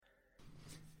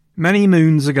Many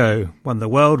moons ago, when the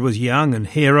world was young and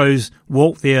heroes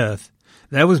walked the earth,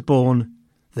 there was born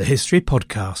the History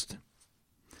Podcast.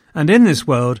 And in this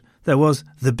world, there was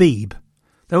the Beeb.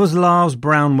 There was Lars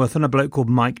Brownworth and a bloke called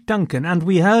Mike Duncan, and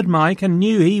we heard Mike and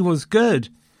knew he was good.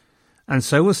 And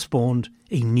so was spawned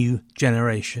a new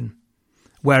generation,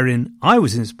 wherein I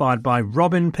was inspired by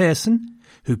Robin Pearson,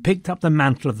 who picked up the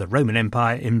mantle of the Roman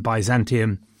Empire in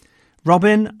Byzantium.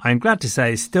 Robin, I'm glad to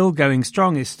say, is still going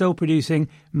strong, is still producing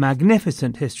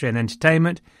magnificent history and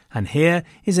entertainment, and here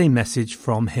is a message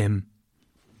from him.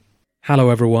 Hello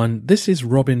everyone, this is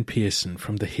Robin Pearson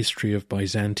from the History of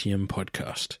Byzantium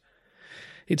podcast.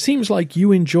 It seems like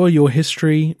you enjoy your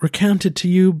history recounted to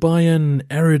you by an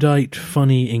erudite,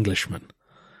 funny Englishman.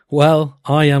 Well,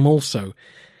 I am also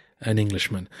an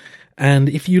Englishman. And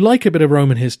if you like a bit of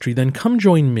Roman history, then come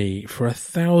join me for a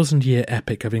 1,000-year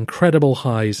epic of incredible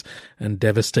highs and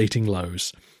devastating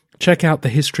lows. Check out The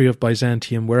History of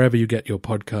Byzantium wherever you get your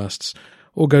podcasts,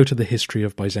 or go to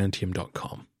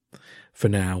thehistoryofbyzantium.com. For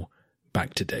now,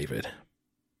 back to David.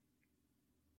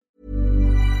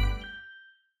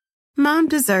 Mom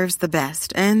deserves the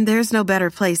best, and there's no better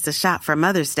place to shop for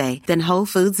Mother's Day than Whole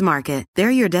Foods Market. They're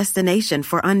your destination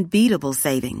for unbeatable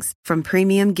savings, from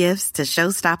premium gifts to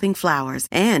show-stopping flowers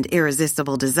and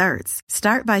irresistible desserts.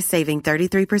 Start by saving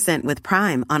 33% with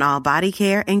Prime on all body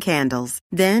care and candles.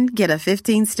 Then get a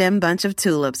 15-stem bunch of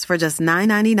tulips for just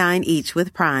 $9.99 each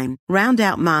with Prime. Round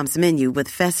out Mom's menu with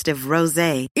festive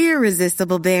rosé,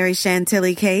 irresistible berry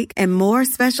chantilly cake, and more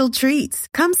special treats.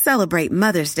 Come celebrate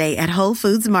Mother's Day at Whole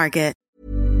Foods Market.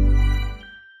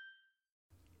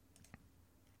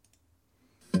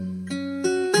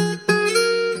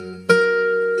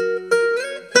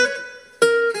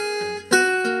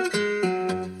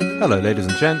 Hello ladies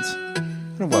and gents,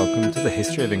 and welcome to the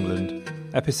History of England,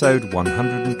 episode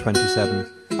 127,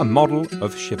 A Model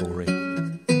of Chivalry.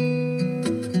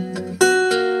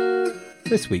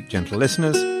 This week, gentle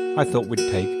listeners, I thought we'd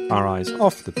take our eyes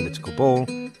off the political ball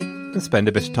and spend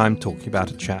a bit of time talking about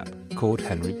a chap called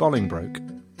Henry Bolingbroke.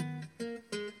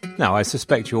 Now, I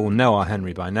suspect you all know our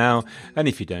Henry by now, and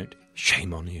if you don't,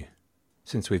 shame on you,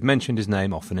 since we've mentioned his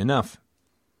name often enough.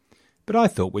 But I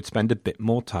thought we'd spend a bit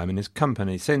more time in his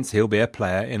company, since he'll be a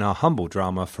player in our humble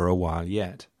drama for a while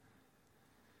yet.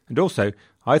 And also,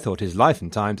 I thought his life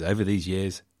and times over these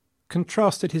years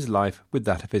contrasted his life with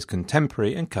that of his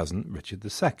contemporary and cousin Richard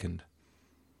II.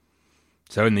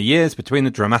 So in the years between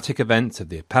the dramatic events of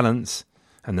the Appellants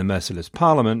and the Merciless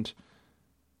Parliament,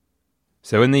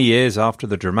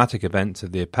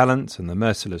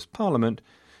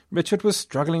 Richard was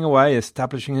struggling away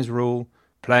establishing his rule,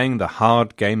 playing the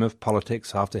hard game of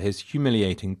politics after his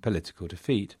humiliating political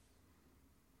defeat.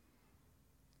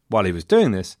 While he was doing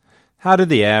this, how did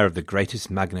the heir of the greatest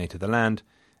magnate of the land,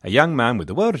 a young man with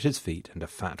the world at his feet and a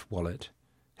fat wallet,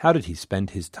 how did he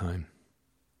spend his time?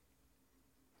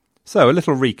 So, a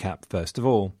little recap first of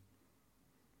all.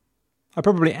 I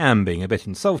probably am being a bit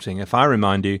insulting if I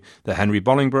remind you that Henry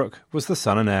Bolingbroke was the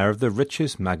son and heir of the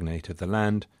richest magnate of the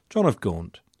land, John of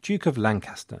Gaunt, Duke of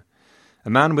Lancaster, a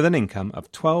man with an income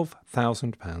of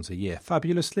 £12,000 a year,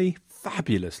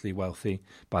 fabulously wealthy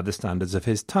by the standards of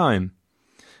his time.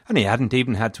 And he hadn't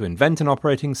even had to invent an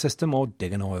operating system or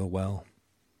dig an oil well.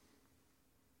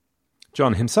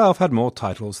 John himself had more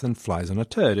titles than flies on a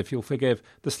turd, if you'll forgive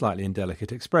the slightly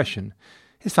indelicate expression.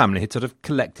 His family had sort of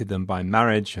collected them by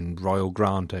marriage and royal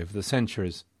grant over the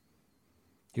centuries.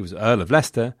 He was Earl of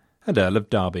Leicester and Earl of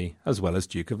Derby, as well as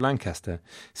Duke of Lancaster,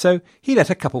 so he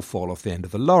let a couple fall off the end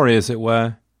of the lorry, as it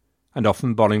were, and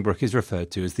often Bolingbroke is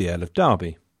referred to as the Earl of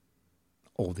Derby,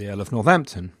 or the Earl of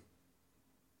Northampton,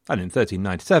 and in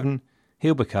 1397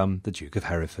 he'll become the Duke of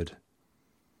Hereford.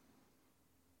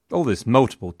 All this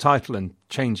multiple title and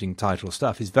changing title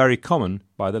stuff is very common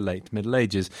by the late Middle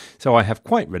Ages, so I have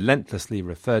quite relentlessly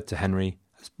referred to Henry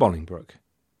as Bolingbroke,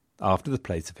 after the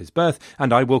place of his birth,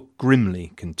 and I will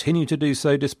grimly continue to do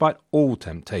so despite all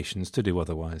temptations to do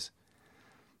otherwise.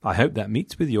 I hope that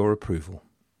meets with your approval.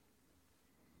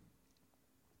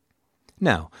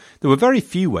 Now, there were very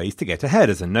few ways to get ahead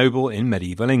as a noble in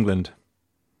medieval England.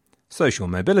 Social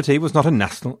mobility was not a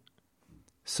national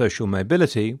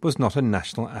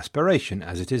aspiration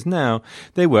as it is now.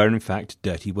 They were in fact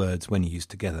dirty words when used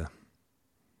together.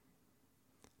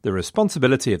 The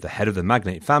responsibility of the head of the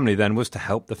magnate family, then, was to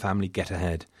help the family get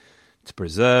ahead, to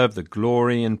preserve the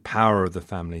glory and power of the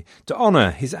family, to honour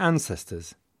his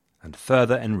ancestors, and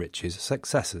further enrich his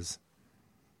successors.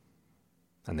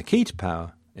 And the key to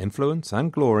power, influence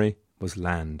and glory was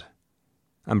land,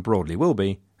 and broadly will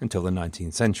be until the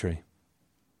 19th century.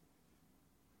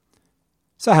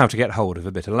 So how to get hold of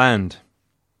a bit of land?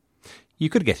 you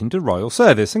could get into royal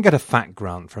service and get a fat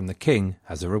grant from the king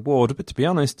as a reward, but to be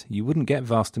honest, you wouldn't get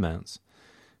vast amounts,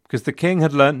 because the king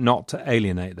had learnt not to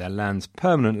alienate their lands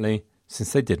permanently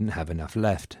since they didn't have enough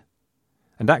left.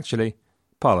 And actually,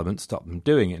 Parliament stopped them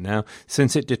doing it now,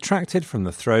 since it detracted from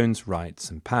the throne's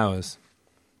rights and powers.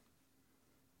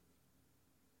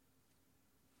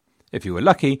 If you were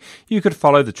lucky, you could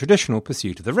follow the traditional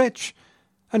pursuit of the rich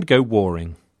and go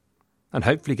warring, and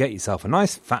hopefully get yourself a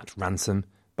nice fat ransom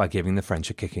by giving the French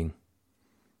a kicking.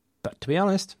 But to be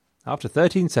honest, after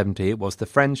 1370 it was the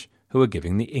French who were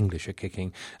giving the English a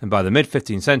kicking, and by the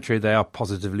mid-15th century they are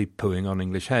positively pooing on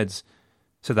English heads.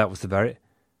 So that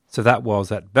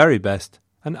was at very best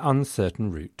an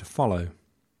uncertain route to follow.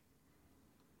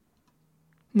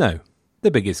 No,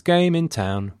 the biggest game in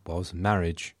town was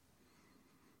marriage.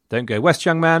 Don't go west,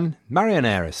 young man. Marry an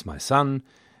heiress, my son.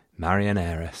 Marry an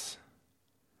heiress.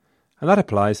 And that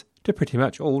applies to pretty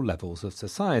much all levels of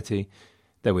society.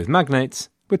 Though with magnates,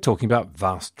 we're talking about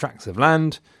vast tracts of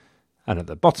land, and at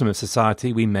the bottom of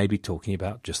society we may be talking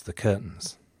about just the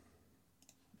curtains.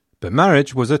 But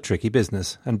marriage was a tricky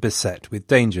business and beset with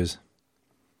dangers.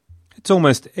 It's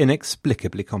almost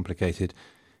inexplicably complicated,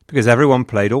 because everyone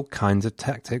played all kinds of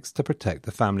tactics to protect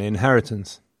the family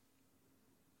inheritance.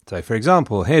 So, for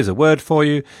example, here's a word for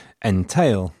you: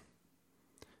 entail.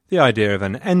 The idea of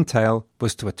an entail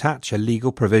was to attach a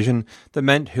legal provision that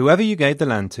meant whoever you gave the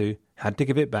land to had to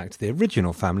give it back to the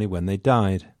original family when they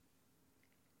died.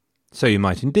 So you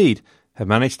might indeed have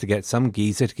managed to get some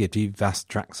geezer to give you vast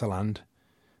tracts of land,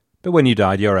 but when you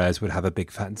died your heirs would have a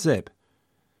big fat zip.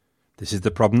 This is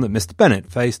the problem that Mr. Bennet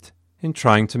faced in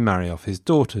trying to marry off his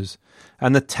daughters,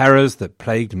 and the terrors that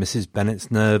plagued Mrs.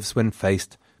 Bennet's nerves when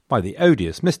faced by the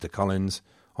odious Mr. Collins,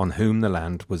 on whom the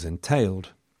land was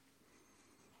entailed.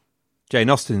 Jane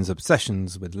Austen's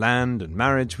obsessions with land and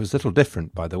marriage was little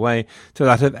different, by the way, to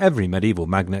that of every medieval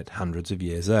magnate hundreds of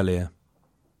years earlier.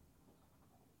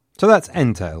 So that's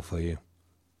entail for you.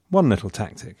 One little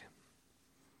tactic.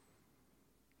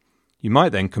 You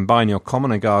might then combine your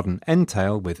common and garden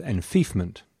entail with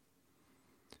enfeoffment.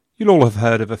 You'll all have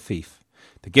heard of a fief,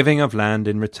 the giving of land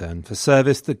in return for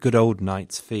service, the good old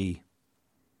knight's fee.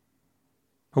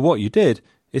 Well, what you did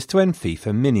is to enfeoff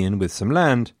a minion with some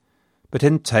land, but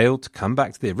entailed to come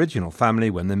back to the original family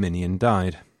when the minion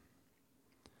died.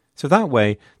 So that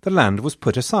way the land was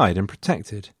put aside and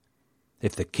protected.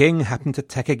 If the king happened to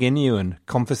take agin you and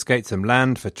confiscate some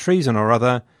land for treason or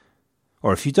other,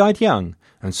 or if you died young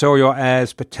and saw your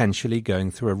heirs potentially going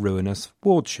through a ruinous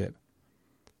wardship,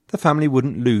 the family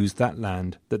wouldn't lose that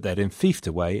land that they'd enfeoffed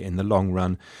away in the long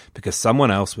run because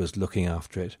someone else was looking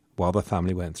after it while the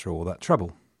family went through all that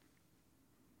trouble.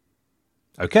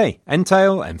 OK,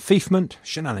 entail, enfeoffment,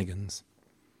 shenanigans.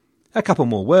 A couple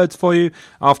more words for you.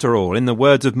 After all, in the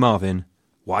words of Marvin,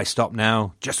 why stop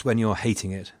now, just when you're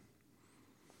hating it?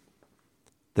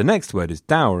 The next word is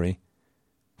dowry,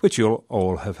 which you'll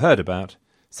all have heard about.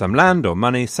 Some land or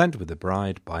money sent with the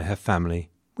bride by her family,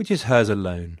 which is hers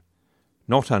alone,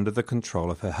 not under the control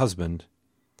of her husband.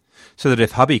 So that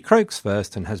if hubby croaks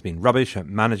first and has been rubbish at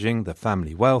managing the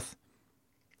family wealth,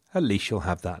 at least she'll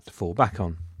have that to fall back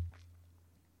on.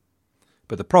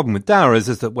 But the problem with dowries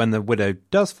is that when the widow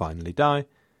does finally die,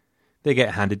 they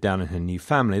get handed down in her new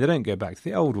family. They don't go back to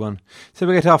the old one. So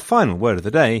we get our final word of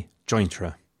the day,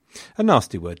 jointure. A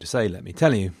nasty word to say, let me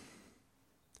tell you.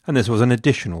 And this was an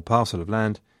additional parcel of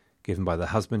land given by the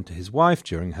husband to his wife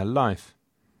during her life.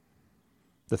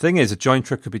 The thing is, a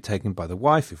jointure could be taken by the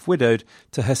wife, if widowed,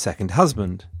 to her second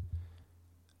husband.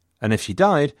 And if she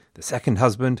died, the second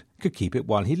husband could keep it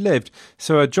while he lived,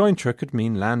 so a jointure could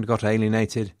mean land got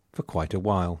alienated for quite a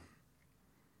while.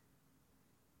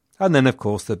 And then, of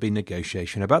course, there'd be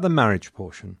negotiation about the marriage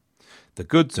portion, the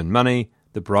goods and money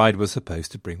the bride was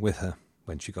supposed to bring with her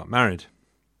when she got married.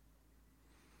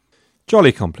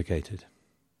 Jolly complicated.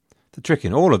 The trick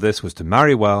in all of this was to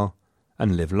marry well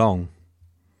and live long.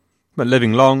 But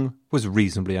living long was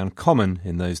reasonably uncommon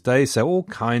in those days, so all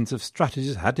kinds of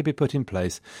strategies had to be put in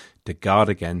place to guard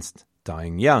against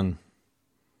dying young.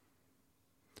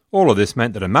 All of this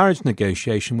meant that a marriage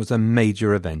negotiation was a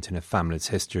major event in a family's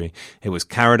history. It was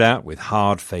carried out with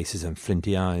hard faces and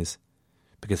flinty eyes,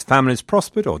 because families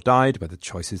prospered or died by the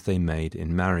choices they made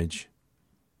in marriage.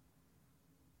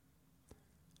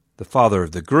 The father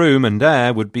of the groom and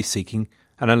heir would be seeking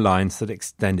an alliance that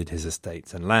extended his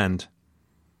estates and land.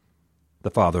 The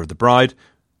father of the bride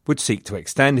would seek to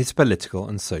extend his political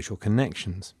and social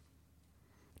connections.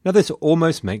 Now this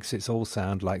almost makes it all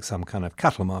sound like some kind of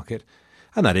cattle market,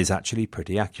 and that is actually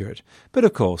pretty accurate. But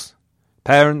of course,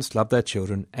 parents love their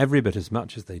children every bit as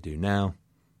much as they do now,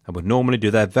 and would normally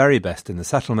do their very best in the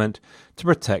settlement to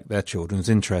protect their children's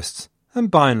interests,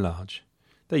 and by and large,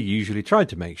 they usually tried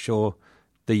to make sure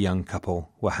the young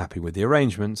couple were happy with the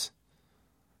arrangements,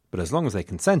 but as long as they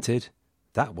consented,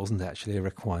 that wasn't actually a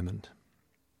requirement.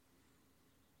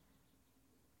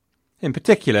 In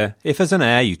particular, if as an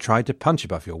heir you tried to punch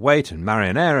above your weight and marry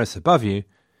an heiress above you,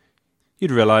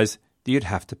 you'd realise that you'd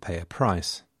have to pay a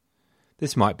price.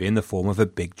 This might be in the form of a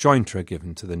big jointure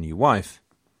given to the new wife,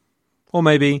 or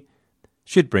maybe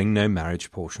she'd bring no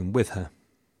marriage portion with her.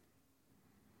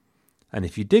 And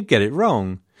if you did get it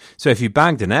wrong, so if you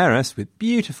bagged an heiress with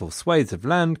beautiful swathes of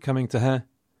land coming to her,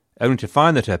 only to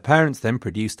find that her parents then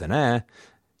produced an heir,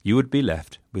 you would be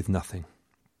left with nothing.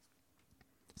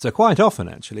 So quite often,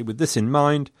 actually, with this in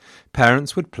mind,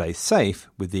 parents would play safe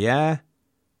with the heir,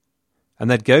 and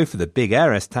they'd go for the big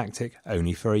heiress tactic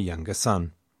only for a younger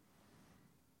son.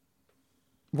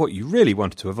 What you really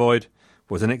wanted to avoid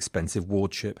was an expensive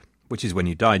wardship, which is when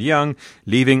you died young,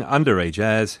 leaving underage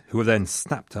heirs who were then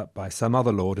snapped up by some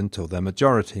other lord until their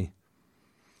majority.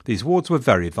 These wards were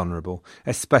very vulnerable,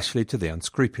 especially to the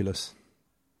unscrupulous.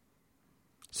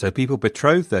 So people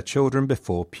betrothed their children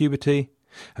before puberty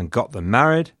and got them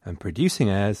married and producing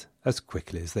heirs as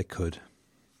quickly as they could.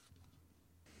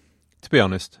 To be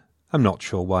honest, I'm not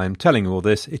sure why I'm telling you all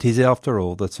this. It is, after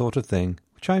all, the sort of thing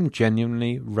which I am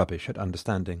genuinely rubbish at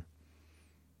understanding.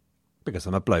 Because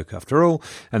I'm a bloke, after all,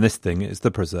 and this thing is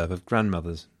the preserve of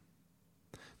grandmothers.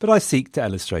 But I seek to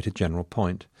illustrate a general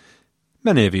point.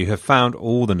 Many of you have found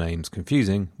all the names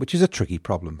confusing, which is a tricky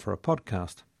problem for a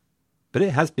podcast. But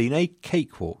it has been a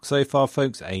cakewalk so far,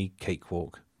 folks, a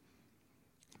cakewalk.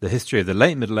 The history of the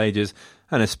late Middle Ages,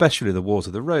 and especially the Wars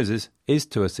of the Roses, is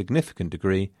to a significant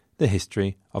degree the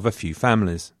history of a few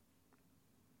families.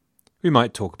 We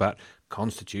might talk about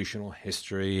constitutional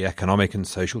history, economic and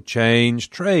social change,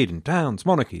 trade and towns,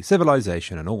 monarchy,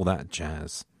 civilization, and all that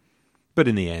jazz. But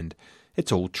in the end,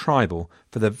 it's all tribal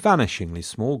for the vanishingly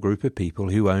small group of people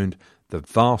who owned the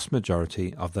vast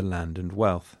majority of the land and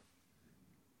wealth.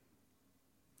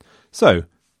 So,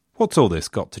 what's all this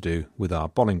got to do with our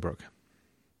Bolingbroke?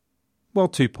 Well,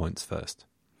 2 points first.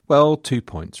 Well, 2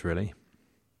 points, really.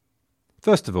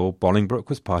 First of all, Bolingbroke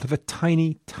was part of a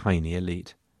tiny, tiny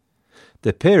elite.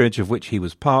 The peerage of which he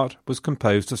was part was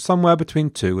composed of somewhere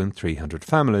between 200 and 300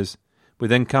 families,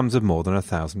 with incomes of more than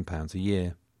 £1,000 a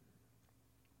year.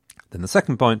 Then the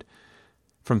second point,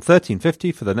 from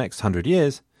 1350 for the next 100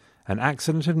 years, an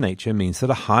accident of nature means that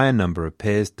a higher number of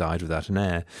peers died without an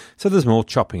heir, so there's more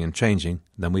chopping and changing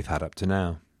than we've had up to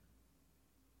now.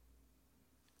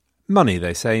 Money,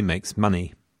 they say, makes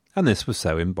money, and this was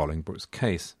so in Bolingbroke's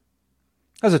case.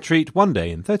 As a treat, one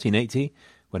day in 1380,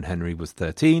 when Henry was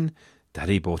 13,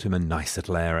 Daddy bought him a nice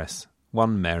little heiress,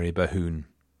 one Mary Bohun.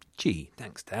 Gee,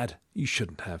 thanks, Dad. You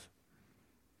shouldn't have.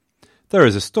 There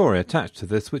is a story attached to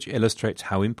this which illustrates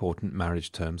how important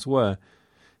marriage terms were.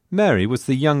 Mary was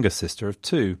the younger sister of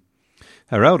two.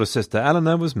 Her elder sister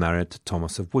Eleanor was married to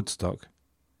Thomas of Woodstock,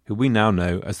 who we now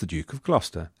know as the Duke of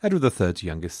Gloucester, Edward III's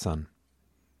youngest son.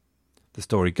 The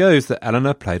story goes that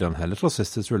Eleanor played on her little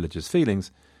sister's religious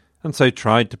feelings, and so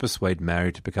tried to persuade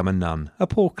Mary to become a nun, a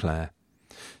Poor Clare,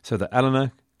 so that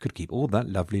Eleanor could keep all that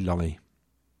lovely lolly.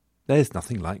 There's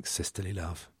nothing like sisterly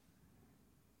love.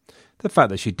 The fact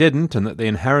that she didn't, and that the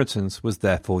inheritance was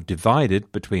therefore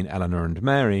divided between Eleanor and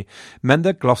Mary, meant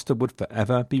that Gloucester would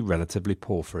forever be relatively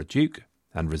poor for a duke,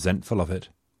 and resentful of it,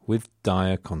 with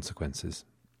dire consequences.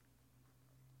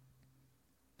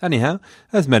 Anyhow,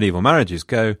 as medieval marriages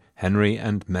go, Henry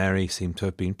and Mary seem to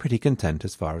have been pretty content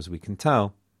as far as we can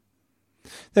tell.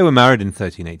 They were married in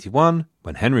 1381,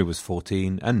 when Henry was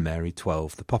 14 and Mary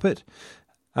 12, the poppet,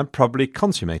 and probably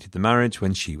consummated the marriage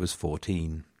when she was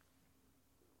 14.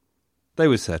 They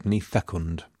were certainly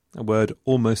fecund, a word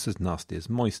almost as nasty as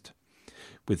moist,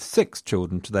 with 6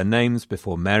 children to their names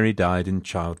before Mary died in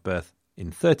childbirth in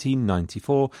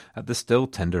 1394 at the still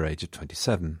tender age of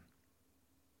 27.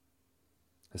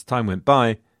 As time went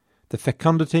by, the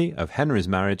fecundity of Henry's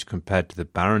marriage compared to the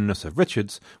barrenness of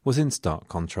Richard's was in stark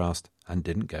contrast and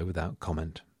didn't go without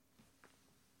comment.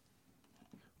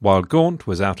 While Gaunt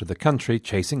was out of the country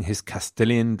chasing his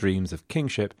Castilian dreams of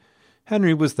kingship,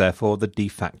 Henry was therefore the de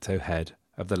facto head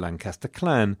of the Lancaster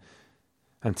clan,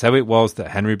 and so it was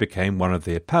that Henry became one of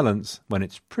the appellants when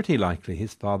it's pretty likely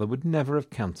his father would never have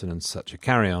countenanced such a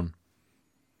carry-on.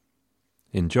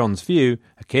 In John's view,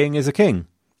 a king is a king,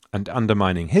 and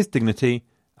undermining his dignity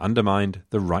undermined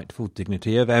the rightful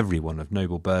dignity of everyone of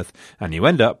noble birth, and you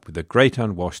end up with the great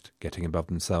unwashed getting above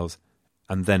themselves,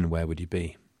 and then where would you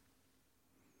be?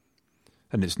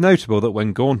 And it's notable that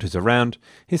when Gaunt is around,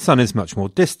 his son is much more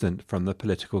distant from the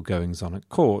political goings-on at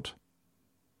court.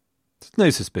 There's no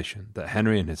suspicion that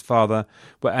Henry and his father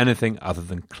were anything other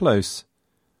than close,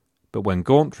 but when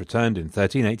Gaunt returned in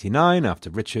 1389 after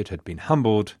Richard had been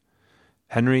humbled,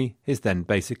 Henry is then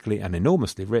basically an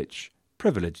enormously rich,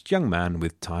 privileged young man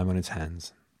with time on his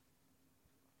hands.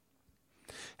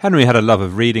 Henry had a love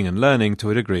of reading and learning to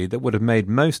a degree that would have made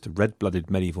most red-blooded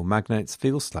medieval magnates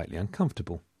feel slightly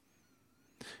uncomfortable.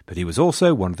 But he was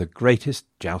also one of the greatest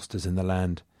jousters in the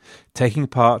land, taking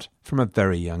part from a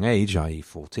very young age, i.e.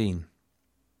 14.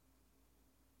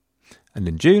 And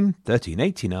in June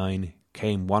 1389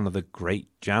 came one of the great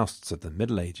jousts of the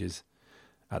Middle Ages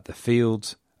at the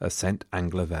fields of St.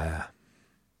 Anglevaire.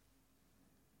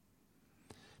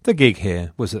 The gig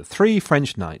here was that 3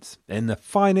 French knights, in the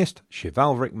finest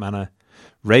chivalric manner,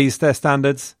 raised their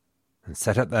standards and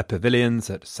set up their pavilions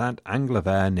at St.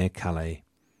 Anglevaire near Calais,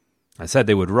 and said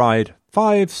they would ride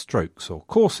 5 strokes or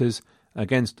courses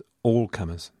against all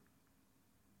comers.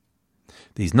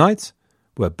 These knights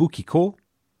were Boucicaut,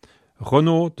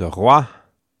 Renaud de Roy,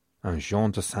 and Jean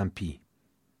de Saint-Pie.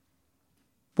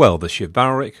 Well, the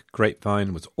chivalric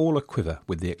grapevine was all aquiver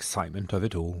with the excitement of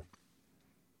it all.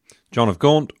 John of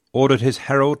Gaunt ordered his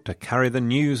herald to carry the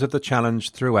news of the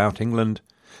challenge throughout England,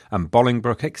 and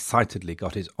Bolingbroke excitedly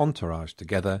got his entourage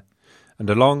together, and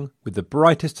along with the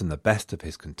brightest and the best of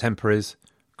his contemporaries,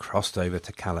 crossed over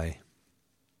to Calais.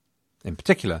 In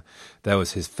particular, there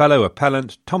was his fellow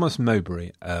appellant Thomas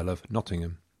Mowbray, Earl of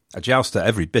Nottingham, a jouster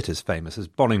every bit as famous as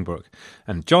Bolingbroke,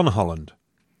 and John Holland,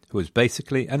 who was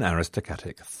basically an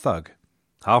aristocratic thug,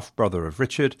 half-brother of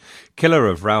Richard, killer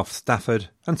of Ralph Stafford,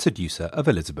 and seducer of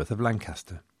Elizabeth of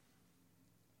Lancaster.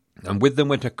 And with them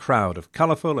went a crowd of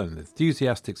colourful and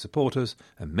enthusiastic supporters,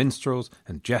 and minstrels,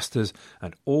 and jesters,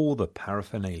 and all the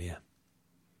paraphernalia.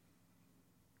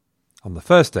 On the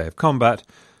first day of combat,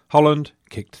 Holland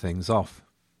kicked things off.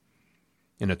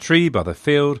 In a tree by the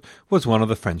field was one of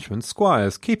the Frenchman's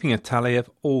squires, keeping a tally of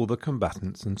all the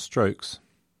combatants and strokes.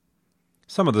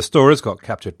 Some of the storers got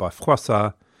captured by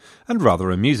Froissart, and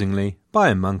rather amusingly by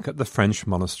a monk at the French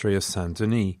monastery of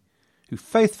Saint-Denis, who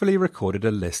faithfully recorded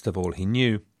a list of all he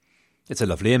knew. It's a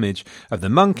lovely image of the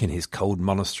monk in his cold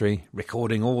monastery,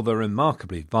 recording all the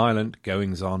remarkably violent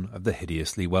goings-on of the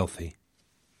hideously wealthy.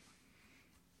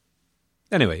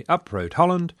 Anyway, up rode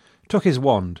Holland, took his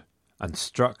wand, and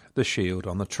struck the shield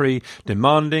on the tree,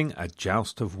 demanding a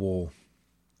joust of war.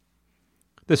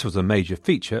 This was a major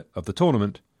feature of the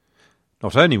tournament.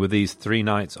 Not only were these 3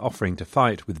 knights offering to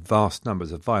fight with vast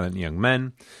numbers of violent young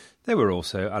men, they were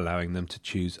also allowing them to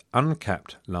choose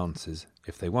uncapped lances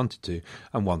if they wanted to,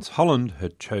 and once Holland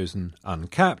had chosen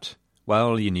uncapped,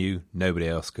 well, you knew nobody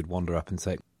else could wander up and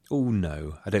say, "Oh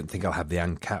no, I don't think I'll have the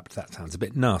uncapped, that sounds a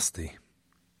bit nasty."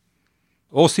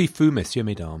 Aussi fut, messieurs,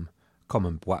 mesdames, comme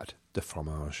une boîte de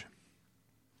fromage.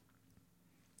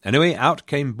 Anyway, out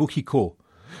came Boucicaut,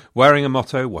 wearing a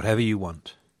motto, "Whatever you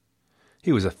want."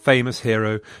 He was a famous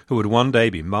hero who would one day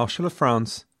be Marshal of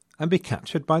France and be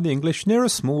captured by the English near a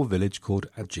small village called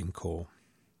Agincourt.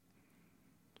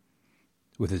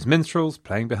 With his minstrels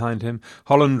playing behind him,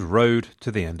 Holland rode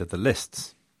to the end of the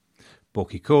lists.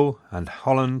 Boucicaut and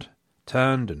Holland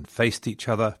turned and faced each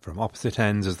other from opposite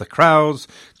ends as the crowds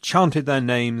chanted their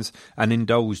names and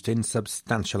indulged in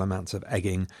substantial amounts of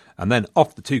egging, and then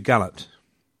off the 2 galloped.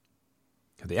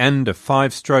 At the end of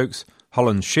 5 strokes,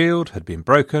 Holland's shield had been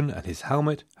broken and his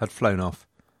helmet had flown off,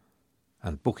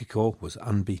 and Boucicaut was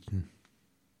unbeaten.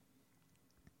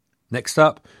 Next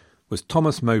up was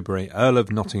Thomas Mowbray, Earl of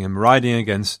Nottingham, riding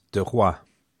against de Roy.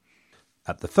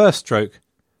 At the first stroke,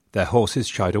 their horses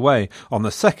shied away. On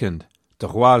the second, de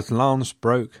Roy's lance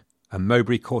broke, and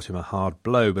Mowbray caught him a hard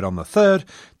blow, but on the third,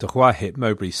 de Roy hit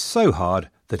Mowbray so hard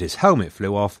that his helmet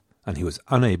flew off, and he was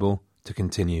unable to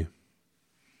continue.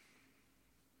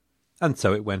 And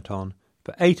so it went on,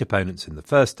 for 8 opponents in the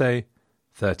first day,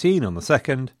 13 on the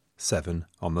second, 7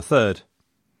 on the third.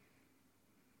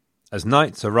 As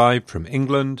knights arrived from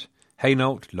England,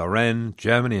 Hainault, Lorraine,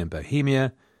 Germany and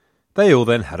Bohemia, they all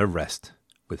then had a rest,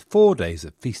 with 4 days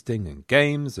of feasting and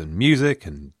games and music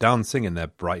and dancing in their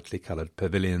brightly coloured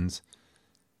pavilions.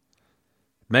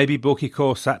 Maybe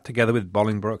Boucicaut sat together with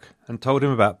Bolingbroke and told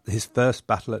him about his first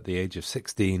battle at the age of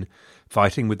 16,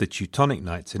 fighting with the Teutonic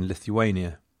Knights in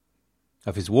Lithuania,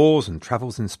 of his wars and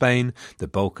travels in Spain, the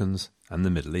Balkans and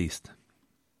the Middle East.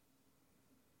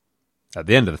 At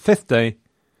the end of the 5th day,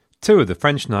 2 of the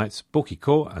French knights,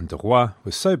 Boucicaut and de Roy,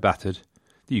 were so battered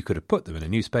that you could have put them in a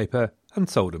newspaper and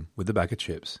sold them with a bag of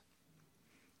chips.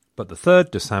 But the 3rd,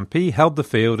 de Saint-Pie, held the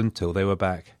field until they were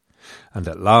back, and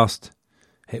at last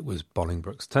it was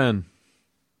Bolingbroke's turn.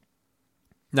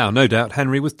 Now, no doubt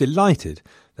Henry was delighted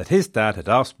that his dad had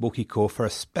asked Boucicaut for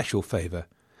a special favour,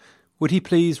 would he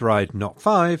please ride not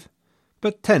 5,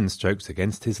 but 10 strokes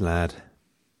against his lad?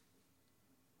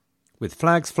 With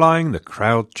flags flying, the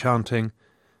crowd chanting,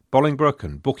 Bolingbroke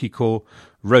and Bourquicourt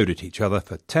rode at each other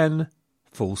for 10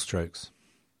 full strokes.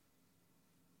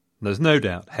 There's no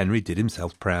doubt Henry did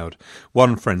himself proud.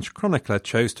 One French chronicler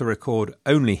chose to record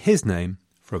only his name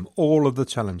from all of the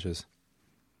challengers.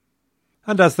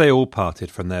 And as they all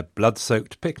parted from their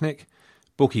blood-soaked picnic,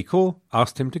 Bourquicourt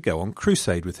asked him to go on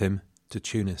crusade with him to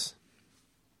Tunis.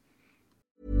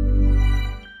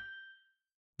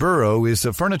 Burrow is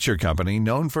a furniture company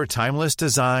known for timeless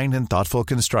design and thoughtful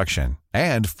construction,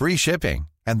 and free shipping,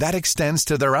 and that extends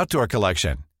to their outdoor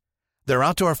collection. Their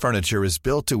outdoor furniture is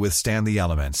built to withstand the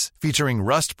elements, featuring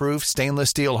rust-proof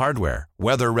stainless steel hardware,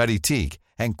 weather-ready teak,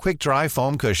 and quick-dry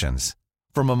foam cushions.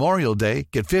 For Memorial Day,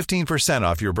 get 15%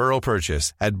 off your Burrow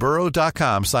purchase at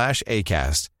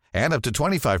burrow.com/ACAST and up to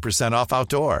 25% off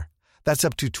outdoor. That's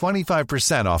up to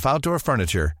 25% off outdoor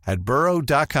furniture at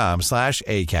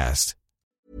burrow.com/ACAST.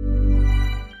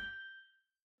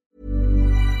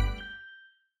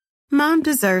 Mom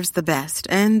deserves the best,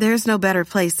 and there's no better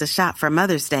place to shop for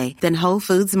Mother's Day than Whole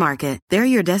Foods Market. They're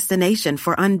your destination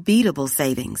for unbeatable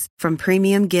savings, from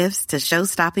premium gifts to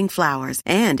show-stopping flowers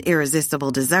and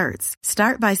irresistible desserts.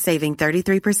 Start by saving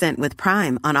 33% with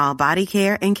Prime on all body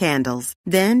care and candles.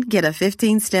 Then get a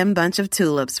 15-stem bunch of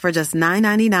tulips for just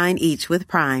 $9.99 each with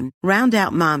Prime. Round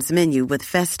out Mom's menu with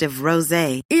festive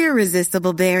rosé,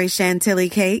 irresistible berry chantilly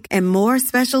cake, and more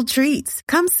special treats.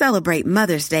 Come celebrate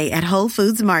Mother's Day at Whole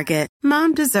Foods Market.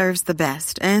 Mom deserves the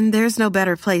best, and there's no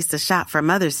better place to shop for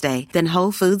Mother's Day than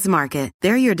Whole Foods Market.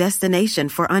 They're your destination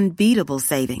for unbeatable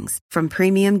savings, from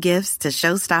premium gifts to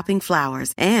show-stopping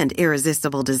flowers and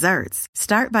irresistible desserts.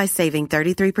 Start by saving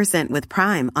 33% with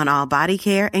Prime on all body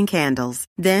care and candles.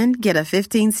 Then get a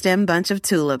 15-stem bunch of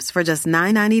tulips for just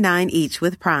 $9.99 each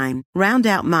with Prime. Round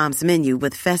out Mom's menu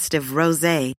with festive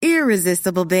rosé,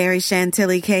 irresistible berry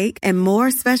chantilly cake, and more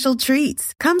special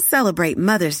treats. Come celebrate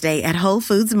Mother's Day at Whole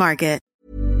Foods Market.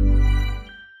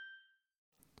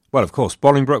 Well, of course,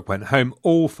 Bolingbroke went home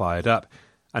all fired up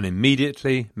and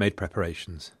immediately made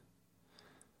preparations.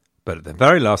 But at the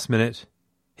very last minute,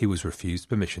 he was refused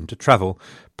permission to travel,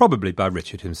 probably by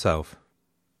Richard himself.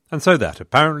 And so that,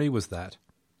 apparently, was that.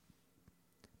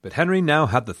 But Henry now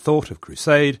had the thought of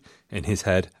crusade in his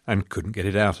head and couldn't get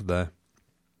it out of there.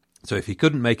 So if he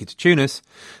couldn't make it to Tunis,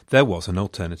 there was an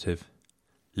alternative: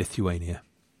 Lithuania.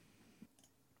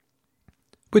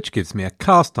 Which gives me a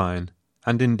cast-iron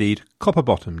and indeed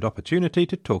copper-bottomed opportunity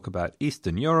to talk about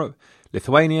Eastern Europe,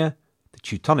 Lithuania, the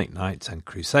Teutonic Knights and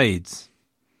Crusades.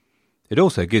 It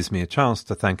also gives me a chance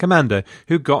to thank Amanda,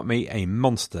 who got me a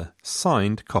monster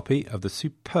signed copy of the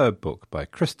superb book by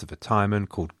Christopher Tyman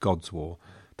called God's War,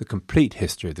 The Complete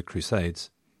History of the Crusades.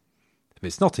 If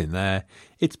it's not in there,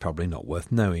 it's probably not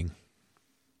worth knowing.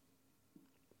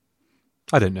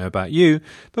 I don't know about you,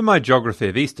 but my geography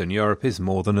of Eastern Europe is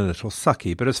more than a little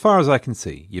sucky, but as far as I can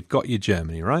see, you've got your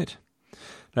Germany, right?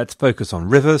 Let's focus on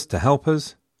rivers to help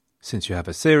us, since you have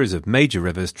a series of major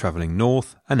rivers travelling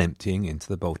north and emptying into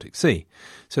the Baltic Sea.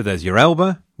 So there's your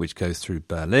Elbe, which goes through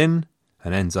Berlin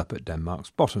and ends up at Denmark's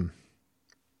bottom.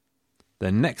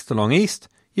 Then next along east,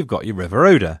 you've got your River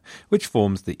Oder, which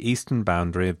forms the eastern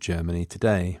boundary of Germany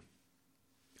today.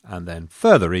 And then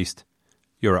further east,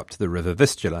 you're up to the River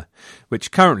Vistula,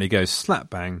 which currently goes slap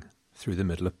bang through the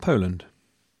middle of Poland.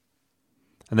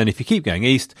 And then if you keep going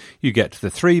east, you get to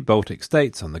the 3 Baltic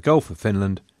states on the Gulf of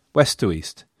Finland, west to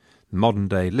east,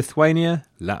 modern-day Lithuania,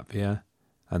 Latvia,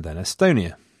 and then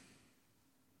Estonia.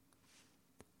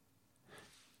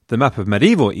 The map of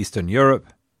medieval Eastern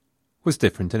Europe was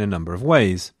different in a number of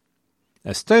ways.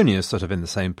 Estonia is sort of in the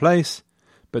same place,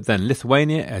 but then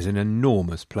Lithuania is an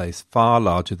enormous place, far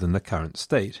larger than the current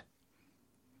state.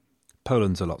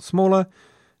 Poland's a lot smaller,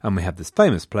 and we have this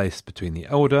famous place between the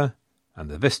Oder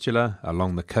and the Vistula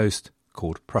along the coast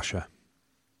called Prussia.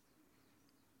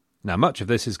 Now, much of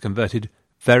this is converted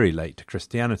very late to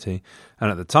Christianity,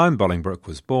 and at the time Bolingbroke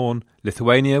was born,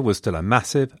 Lithuania was still a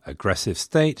massive, aggressive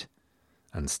state,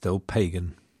 and still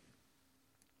pagan.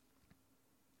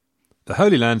 The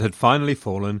Holy Land had finally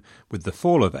fallen with the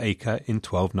fall of Acre in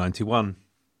 1291.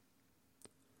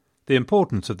 The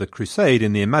importance of the Crusade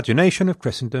in the imagination of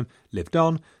Christendom lived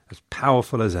on as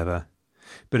powerful as ever,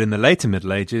 but in the later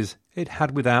Middle Ages it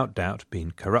had without doubt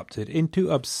been corrupted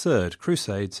into absurd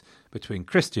crusades between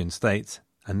Christian states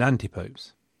and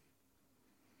antipopes.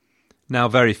 Now,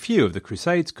 very few of the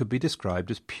Crusades could be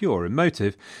described as pure in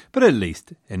motive, but at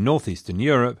least in northeastern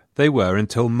Europe they were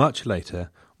until much later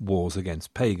wars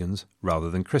against pagans rather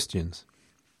than Christians.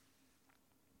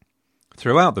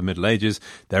 Throughout the Middle Ages,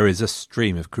 there is a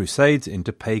stream of crusades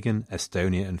into pagan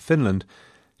Estonia and Finland,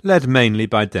 led mainly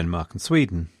by Denmark and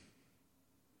Sweden.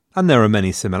 And there are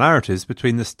many similarities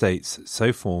between the states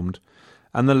so formed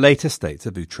and the later states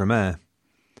of Outremer.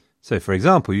 So, for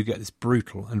example, you get this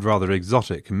brutal and rather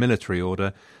exotic military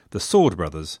order, the Sword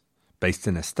Brothers, based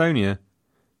in Estonia,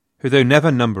 who, though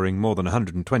never numbering more than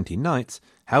 120 knights,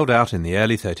 held out in the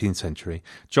early 13th century,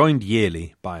 joined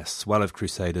yearly by a swell of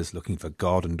crusaders looking for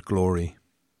God and glory.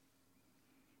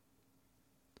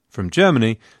 From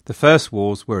Germany, the first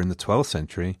wars were in the 12th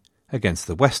century against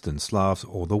the Western Slavs,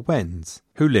 or the Wends,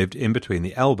 who lived in between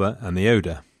the Elbe and the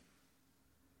Oder.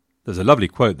 There's a lovely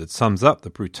quote that sums up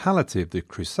the brutality of the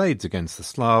Crusades against the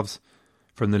Slavs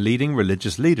from the leading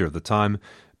religious leader of the time,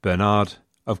 Bernard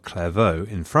of Clairvaux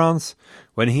in France,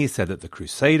 when he said that the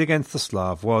crusade against the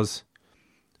Slav was,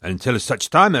 "until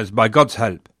such time as, by God's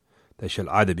help, they shall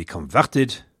either be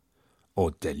converted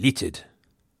or deleted."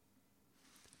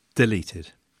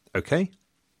 Deleted. Okay?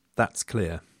 That's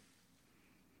clear.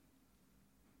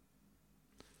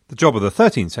 The job of the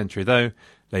 13th century, though,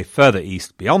 lay further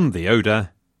east beyond the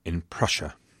Oder, in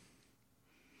Prussia.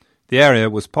 The area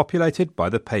was populated by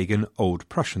the pagan Old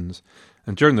Prussians,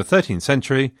 and during the 13th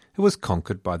century it was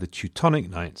conquered by the Teutonic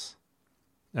Knights.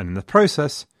 And in the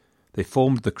process, they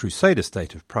formed the Crusader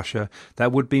state of Prussia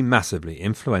that would be massively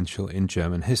influential in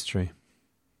German history.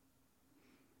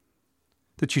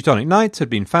 The Teutonic Knights had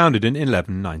been founded in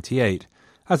 1198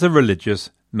 as a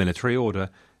religious military order,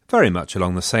 very much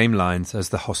along the same lines as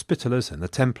the Hospitallers and the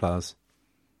Templars.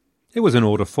 It was an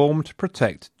order formed to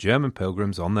protect German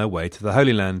pilgrims on their way to the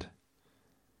Holy Land.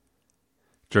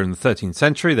 During the 13th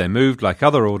century they moved, like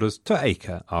other orders, to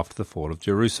Acre after the fall of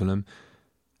Jerusalem,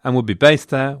 and would be based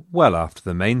there well after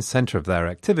the main centre of their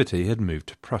activity had moved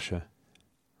to Prussia.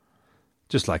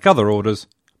 Just like other orders,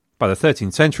 by the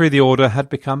 13th century the order had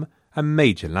become a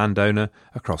major landowner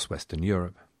across Western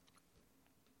Europe.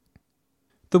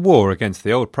 The war against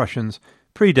the Old Prussians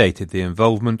predated the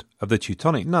involvement of the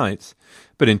Teutonic Knights,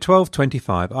 but in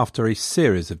 1225, after a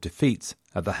series of defeats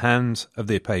at the hands of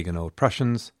the pagan Old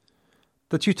Prussians,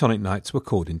 the Teutonic Knights were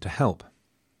called in to help.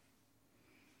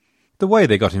 The way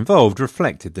they got involved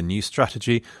reflected the new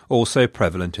strategy also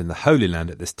prevalent in the Holy Land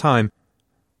at this time: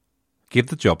 give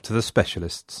the job to the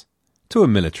specialists, to a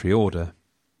military order.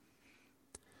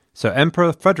 So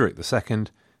Emperor Frederick II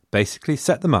basically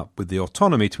set them up with the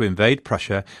autonomy to invade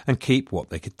Prussia and keep what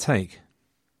they could take.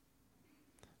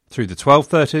 Through the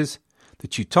 1230s, the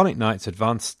Teutonic Knights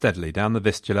advanced steadily down the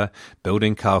Vistula,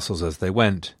 building castles as they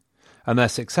went, and their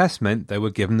success meant they were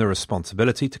given the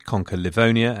responsibility to conquer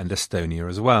Livonia and Estonia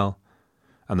as well,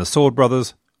 and the Sword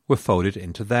Brothers were folded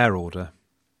into their order.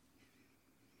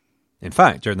 In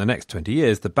fact, during the next 20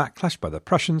 years, the backlash by the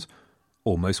Prussians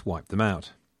almost wiped them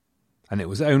out, and it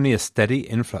was only a steady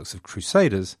influx of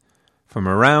crusaders from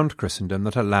around Christendom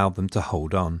that allowed them to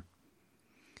hold on.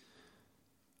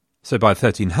 So by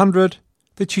 1300,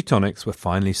 the Teutonics were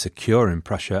finally secure in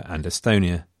Prussia and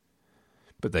Estonia,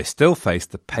 but they still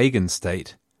faced the pagan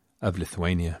state of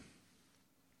Lithuania.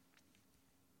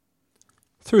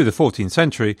 Through the 14th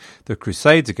century, the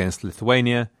Crusades against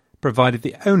Lithuania provided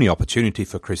the only opportunity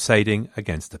for crusading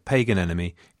against a pagan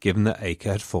enemy, given that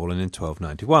Acre had fallen in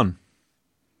 1291.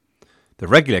 The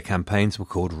regular campaigns were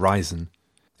called Reisen,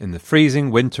 in the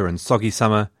freezing winter and soggy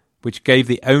summer, which gave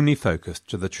the only focus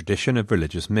to the tradition of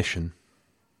religious mission.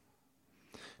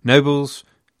 Nobles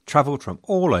travelled from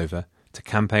all over to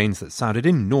campaigns that sounded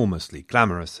enormously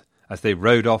glamorous as they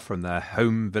rode off from their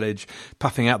home village,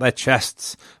 puffing out their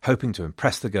chests, hoping to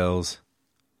impress the girls,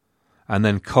 and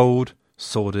then cold,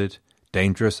 sordid,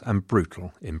 dangerous and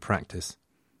brutal in practice,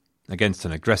 against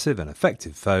an aggressive and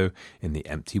effective foe in the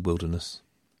empty wilderness.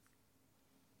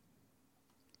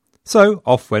 So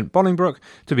off went Bolingbroke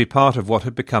to be part of what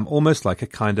had become almost like a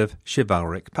kind of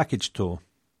chivalric package tour.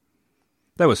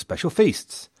 There were special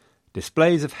feasts,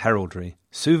 displays of heraldry,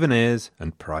 souvenirs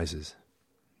and prizes.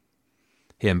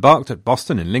 He embarked at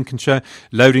Boston in Lincolnshire,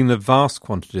 loading the vast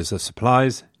quantities of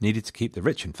supplies needed to keep the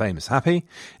rich and famous happy,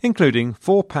 including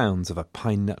 4 pounds of a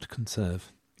pine nut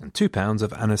conserve and 2 pounds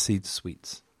of aniseed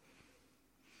sweets.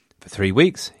 For 3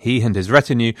 weeks, he and his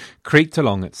retinue creaked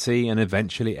along at sea and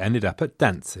eventually ended up at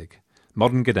Danzig,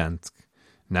 modern Gdansk,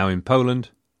 now in Poland,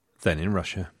 then in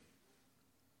Russia.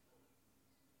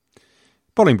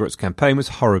 Bolingbroke's campaign was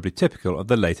horribly typical of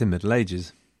the later Middle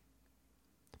Ages.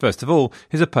 First of all,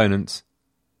 his opponents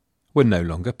were no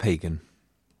longer pagan.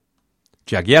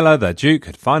 Jagiella, their duke,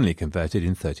 had finally converted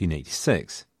in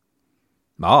 1386.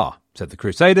 "Ah," said the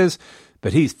Crusaders,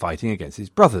 "but he's fighting against his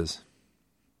brothers."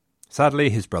 Sadly,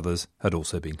 his brothers had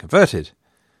also been converted.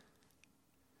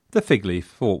 The fig leaf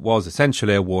for what was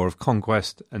essentially a war of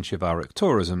conquest and chivalric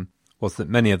tourism was that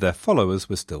many of their followers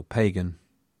were still pagan.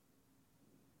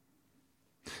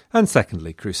 And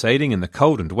secondly, crusading in the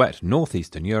cold and wet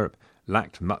northeastern Europe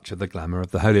lacked much of the glamour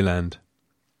of the Holy Land.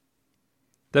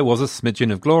 There was a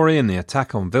smidgen of glory in the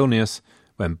attack on Vilnius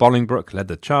when Bolingbroke led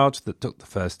the charge that took the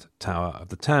first tower of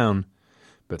the town,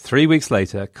 but 3 weeks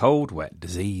later, cold, wet,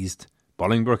 diseased,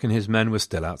 Bolingbroke and his men were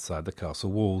still outside the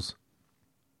castle walls.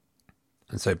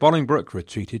 And so Bolingbroke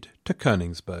retreated to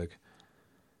Königsberg,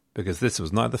 because this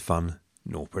was neither fun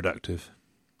nor productive.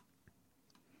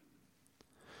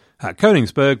 At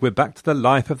Königsberg, we're back to the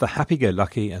life of the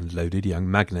happy-go-lucky and loaded young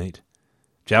magnate.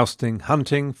 Jousting,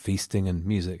 hunting, feasting and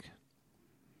music.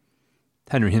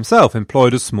 Henry himself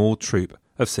employed a small troupe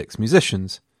of 6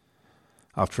 musicians.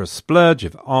 After a splurge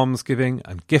of almsgiving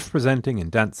and gift-presenting in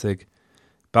Danzig,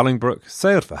 Bolingbroke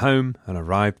sailed for home and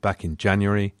arrived back in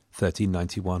January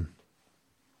 1391,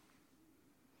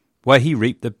 where he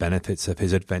reaped the benefits of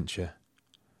his adventure.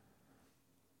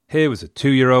 Here was a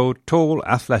 2-year-old, tall,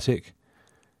 athletic,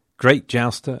 great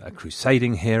jouster, a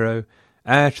crusading hero,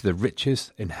 heir to the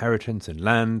richest inheritance in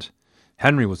land.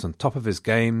 Henry was on top of his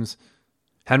game,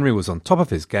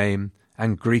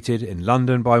 and greeted in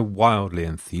London by wildly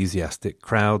enthusiastic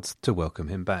crowds to welcome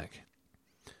him back.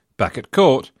 Back at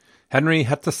court, Henry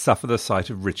had to suffer the sight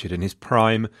of Richard in his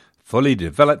prime, fully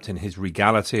developed in his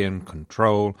regality and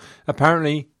control,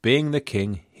 apparently being the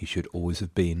king he should always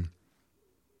have been.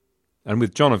 And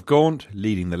with John of Gaunt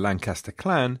leading the Lancaster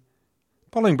clan,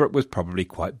 Bolingbroke was probably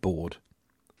quite bored.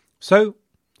 So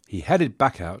he headed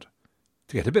back out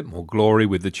to get a bit more glory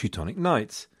with the Teutonic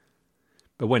Knights.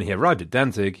 But when he arrived at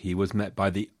Danzig, he was met by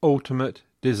the ultimate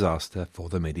disaster for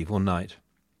the medieval knight.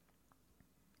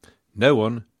 No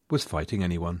one was fighting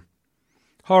anyone.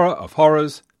 Horror of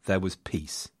horrors, there was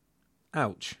peace.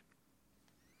 Ouch.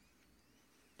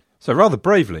 So rather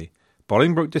bravely,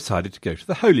 Bolingbroke decided to go to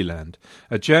the Holy Land,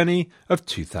 a journey of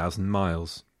 2,000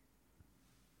 miles.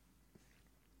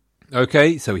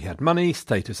 OK, so he had money,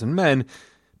 status and men,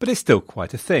 but it's still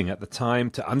quite a thing at the time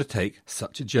to undertake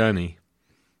such a journey.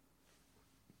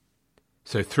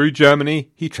 So through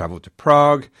Germany he travelled to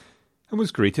Prague and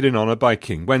was greeted in honour by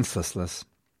King Wenceslas.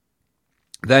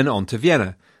 Then on to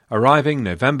Vienna, arriving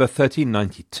November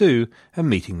 1392 and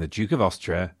meeting the Duke of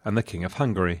Austria and the King of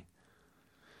Hungary.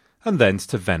 And thence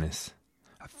to Venice,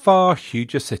 a far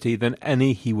huger city than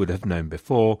any he would have known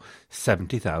before,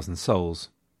 70,000 souls.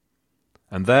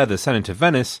 And there the Senate of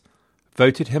Venice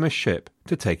voted him a ship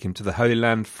to take him to the Holy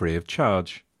Land free of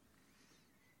charge.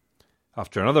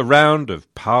 After another round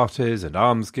of parties and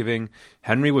almsgiving,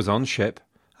 Henry was on ship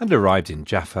and arrived in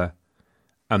Jaffa,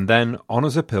 and then on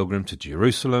as a pilgrim to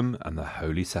Jerusalem and the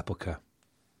Holy Sepulchre.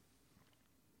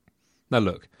 Now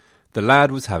look, the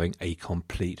lad was having a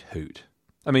complete hoot.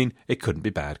 I mean, it couldn't be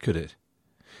bad, could it?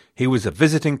 He was a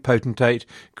visiting potentate,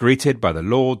 greeted by the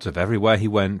lords of everywhere he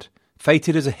went,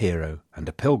 fated as a hero and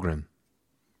a pilgrim.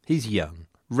 He's young,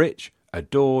 rich,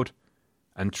 adored,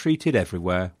 and treated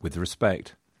everywhere with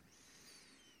respect.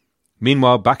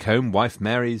 Meanwhile, back home, wife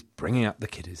Mary's bringing up the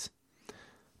kiddies.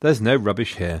 There's no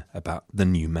rubbish here about the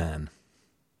new man.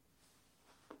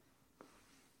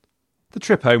 The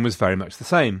trip home was very much the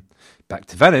same. Back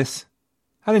to Venice,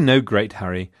 and in no great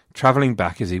hurry, travelling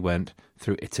back as he went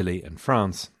through Italy and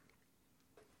France.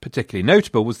 Particularly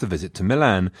notable was the visit to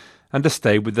Milan, and a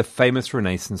stay with the famous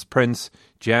Renaissance prince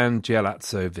Gian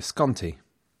Galeazzo Visconti.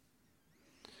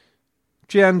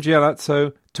 Gian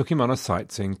Galeazzo took him on a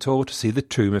sightseeing tour to see the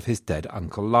tomb of his dead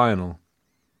uncle Lionel.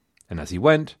 And as he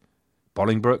went,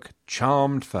 Bolingbroke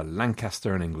charmed for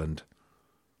Lancaster and England.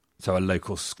 So a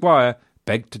local squire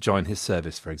begged to join his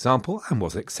service, for example, and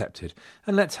was accepted,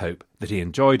 and let's hope that he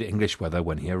enjoyed English weather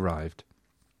when he arrived.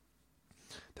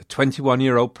 The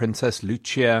 21-year-old Princess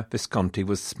Lucia Visconti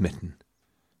was smitten,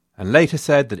 and later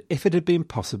said that if it had been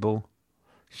possible,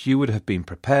 she would have been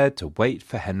prepared to wait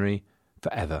for Henry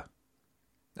forever,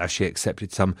 as she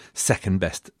accepted some second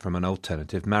best from an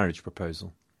alternative marriage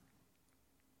proposal.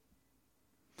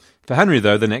 For Henry,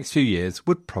 though, the next few years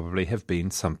would probably have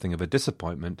been something of a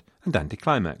disappointment and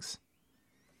anticlimax.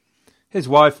 His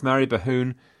wife, Mary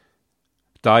Bohun,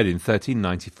 died in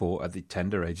 1394 at the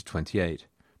tender age of 28,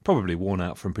 probably worn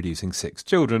out from producing 6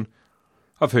 children,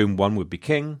 of whom 1 would be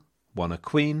king, 1 a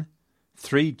queen,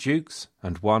 3 dukes,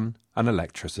 and 1 an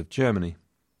electress of Germany.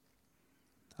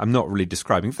 I'm not really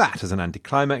describing that as an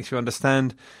anticlimax, you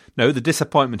understand. No, the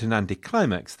disappointment and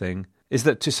anticlimax thing is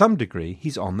that to some degree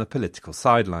he's on the political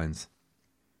sidelines.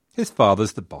 His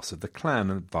father's the boss of the clan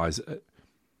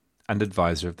and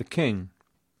advisor of the king.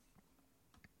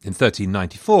 In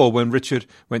 1394, when Richard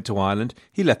went to Ireland,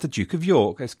 he left the Duke of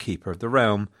York as keeper of the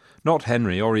realm, not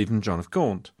Henry or even John of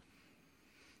Gaunt.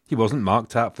 He wasn't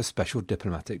marked out for special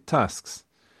diplomatic tasks.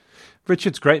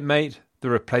 Richard's great mate, the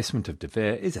replacement of De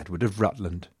Vere, is Edward of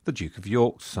Rutland, the Duke of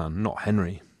York's son, not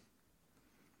Henry.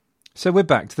 So we're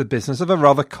back to the business of a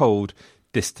rather cold,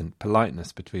 distant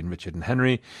politeness between Richard and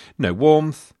Henry. No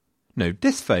warmth, no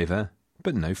disfavour,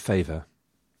 but no favour.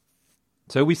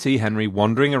 So we see Henry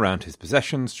wandering around his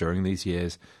possessions during these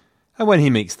years, and when he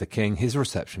meets the king, his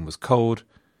reception was cold,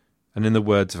 and in the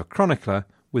words of a chronicler,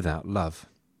 without love.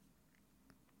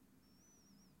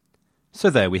 So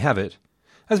there we have it.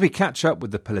 As we catch up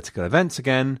with the political events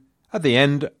again, at the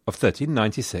end of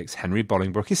 1396, Henry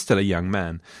Bolingbroke is still a young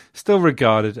man, still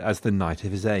regarded as the knight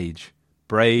of his age,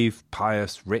 brave,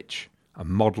 pious, rich, a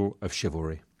model of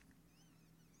chivalry.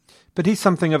 But he's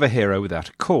something of a hero without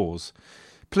a cause.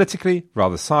 Politically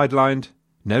rather sidelined,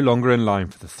 no longer in line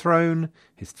for the throne,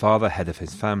 his father head of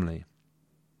his family.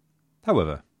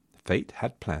 However, fate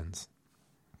had plans.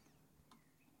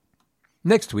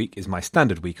 Next week is my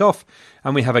standard week off,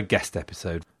 and we have a guest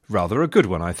episode, rather a good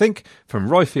one I think, from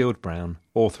Royfield Brown,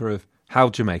 author of How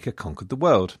Jamaica Conquered the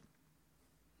World.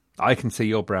 I can see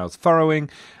your brows furrowing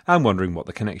and wondering what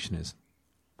the connection is.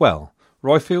 Well,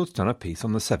 Royfield's done a piece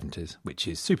on the 70s, which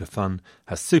is super fun,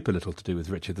 has super little to do with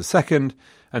Richard II,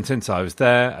 and since I was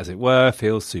there, as it were,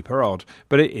 feels super odd,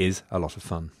 but it is a lot of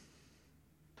fun.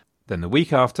 Then the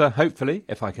week after, hopefully,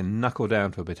 if I can knuckle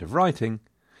down to a bit of writing,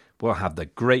 we'll have the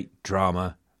great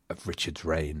drama of Richard's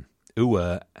reign.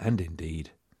 And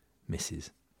indeed, Mrs.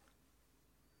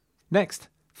 Next,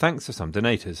 thanks to some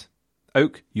donators.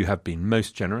 Oak, you have been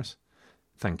most generous.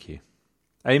 Thank you.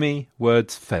 Amy,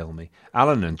 words fail me.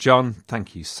 Alan and John,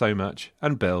 thank you so much.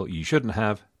 And Bill, you shouldn't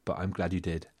have, but I'm glad you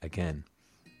did again.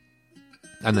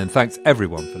 And then thanks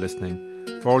everyone for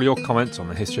listening, for all your comments on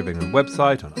the History of England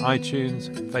website, on iTunes,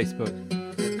 and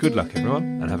Facebook. Good luck everyone,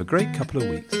 and have a great couple of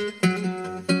weeks.